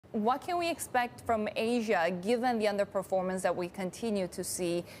what can we expect from Asia, given the underperformance that we continue to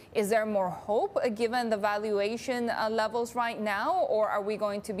see? Is there more hope, given the valuation levels right now, or are we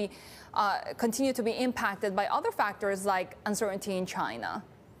going to be continue to be impacted by other factors like uncertainty in China?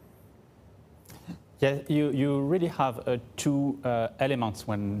 Yeah, you really have two elements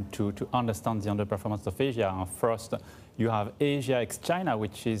when to understand the underperformance of Asia. First, you have Asia ex-China,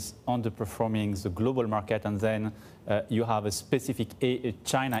 which is underperforming the global market, and then you have a specific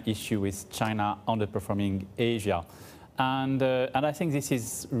China issue with China underperforming Asia. And I think this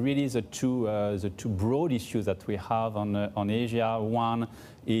is really the two broad issues that we have on Asia. One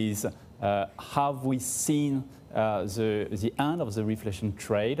is, have we seen the end of the reflation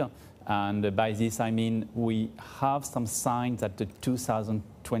trade? And by this, I mean we have some signs that the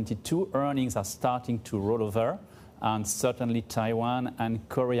 2022 earnings are starting to roll over. And certainly Taiwan and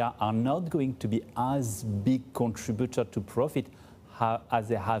Korea are not going to be as big contributor to profit as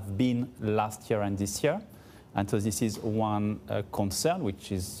they have been last year and this year. And so this is one concern,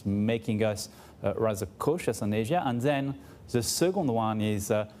 which is making us rather cautious on Asia. And then the second one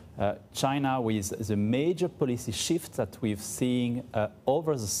is China, with the major policy shifts that we've seen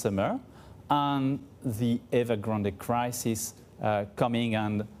over the summer, and the Evergrande crisis coming,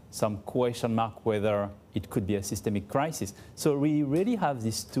 and some question mark whether it could be a systemic crisis. So we really have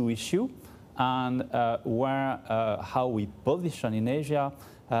these two issues, and how we position in Asia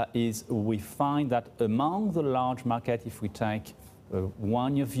is we find that among the large market, if we take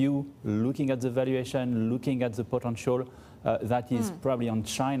one view, looking at the valuation, looking at the potential, that is probably on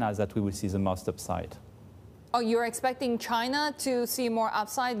China that we will see the most upside. Oh, you're expecting China to see more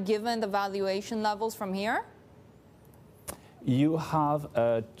upside given the valuation levels from here? You have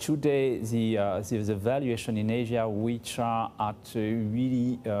today the valuation in Asia, which are at a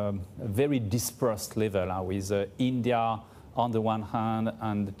really very dispersed level, with India on the one hand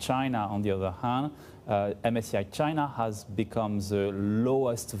and China on the other hand. MSCI China has become the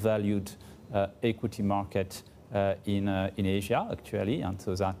lowest valued equity market in Asia, actually, and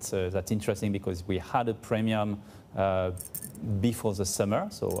so that's interesting because we had a premium before the summer,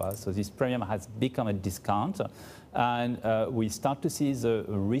 so this premium has become a discount, and we start to see the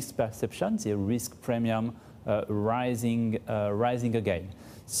risk perception, the risk premium rising again.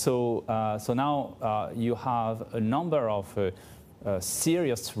 So now you have a number of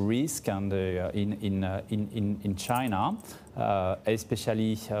serious risk and in China,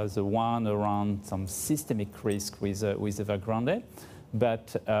 especially the one around some systemic risk with Evergrande.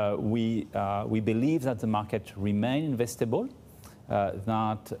 But we believe that the market remains investable,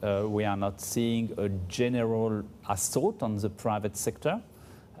 that we are not seeing a general assault on the private sector,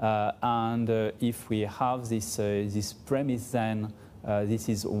 and if we have this premise, then this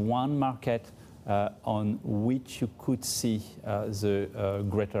is one market on which you could see the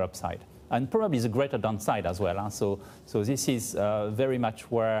greater upside, and probably the greater downside as well. So this is very much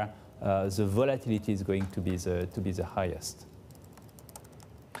where the volatility is going to be the highest.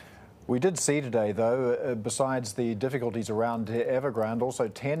 We did see today, though, besides the difficulties around Evergrande, also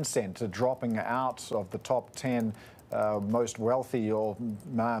Tencent dropping out of the top 10 most wealthy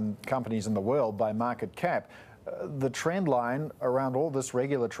companies in the world by market cap. The trend line around all this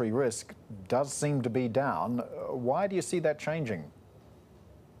regulatory risk does seem to be down. Why do you see that changing?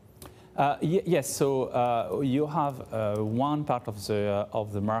 Yes, so you have one part of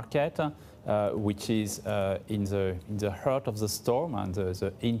the market which is in the heart of the storm, and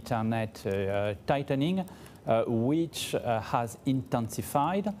the internet tightening, which has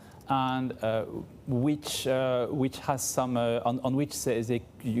intensified, and which has some on which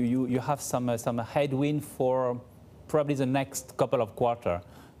you have some headwind for probably the next couple of quarters,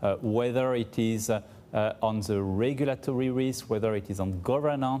 whether it is on the regulatory risk, whether it is on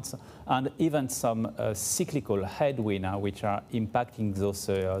governance, and even some cyclical headwind, which are impacting those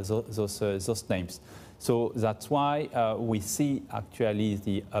names. So that's why we see actually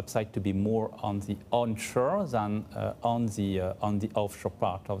the upside to be more on the onshore than on the offshore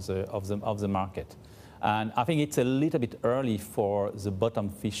part of the market. And I think it's a little bit early for the bottom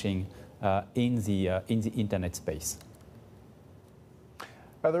fishing in the internet space.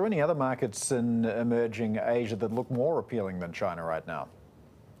 Are there any other markets in emerging Asia that look more appealing than China right now?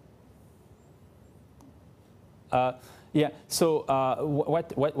 Yeah. So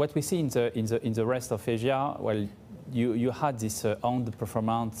what we see in the rest of Asia, well, you had this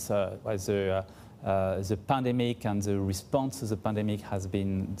underperformance as the pandemic, and the response to the pandemic has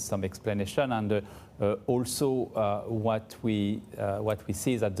been some explanation, and also what we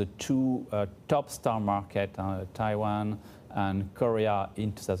see is that the two top star market, Taiwan and Korea,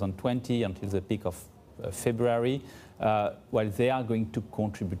 in 2020 until the peak of February, well, they are going to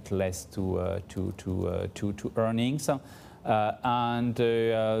contribute less to earnings.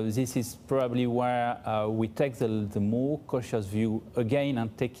 This is probably where we take the more cautious view again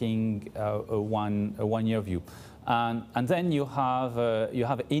and taking a one-year view. And then you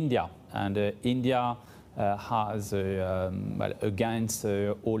have India, and India has, well, against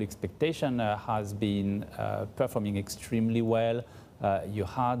all expectation, has been performing extremely well. You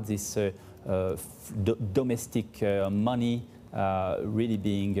had this domestic money really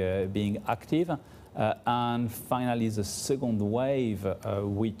being active. And finally, the second wave,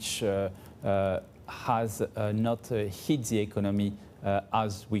 which has not hit the economy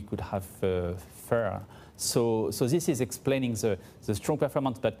as we could have feared. So this is explaining the strong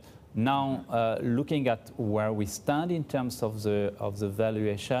performance. But now, looking at where we stand in terms of the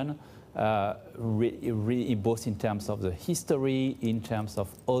valuation, really both in terms of the history, in terms of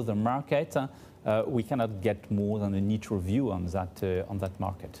other markets, we cannot get more than a neutral view on that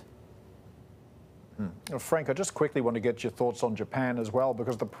market. Frank, I just quickly want to get your thoughts on Japan as well,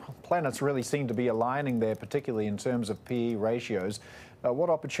 because the planets really seem to be aligning there, particularly in terms of PE ratios. What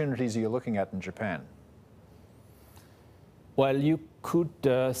opportunities are you looking at in Japan? Well, you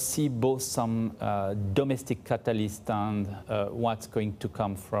could see both some domestic catalyst and what's going to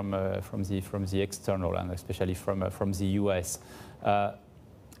come from the external, and especially from the US.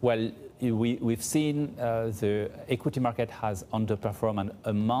 Well, we've seen the equity market has underperformed, and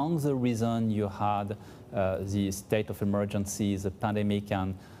among the reasons you had the state of emergency, the pandemic,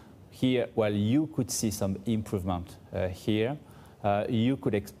 and here, well, you could see some improvement here. You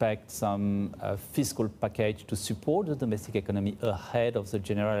could expect some fiscal package to support the domestic economy ahead of the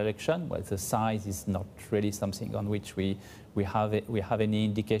general election. Well, the size is not really something on which we have any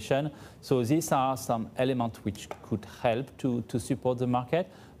indication. So these are some elements which could help to support the market.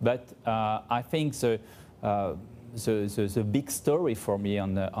 But I think the big story for me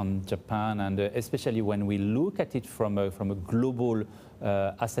on Japan, and especially when we look at it from a global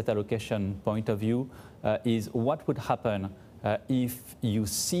asset allocation point of view, is what would happen if you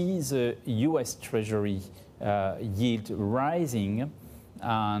see the US Treasury yield rising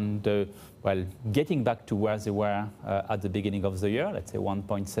and, well, getting back to where they were at the beginning of the year, let's say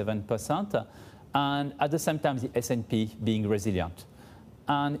 1.7%, and at the same time the S&P being resilient.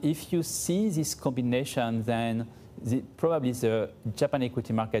 And if you see this combination, then probably the Japan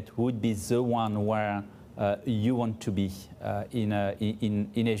equity market would be the one where you want to be in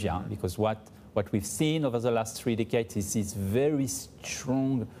Asia, because what we've seen over the last 3 decades is this very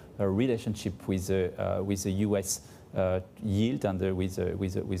strong relationship with the US yield and with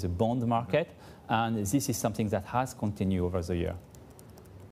the bond market, and this is something that has continued over the year.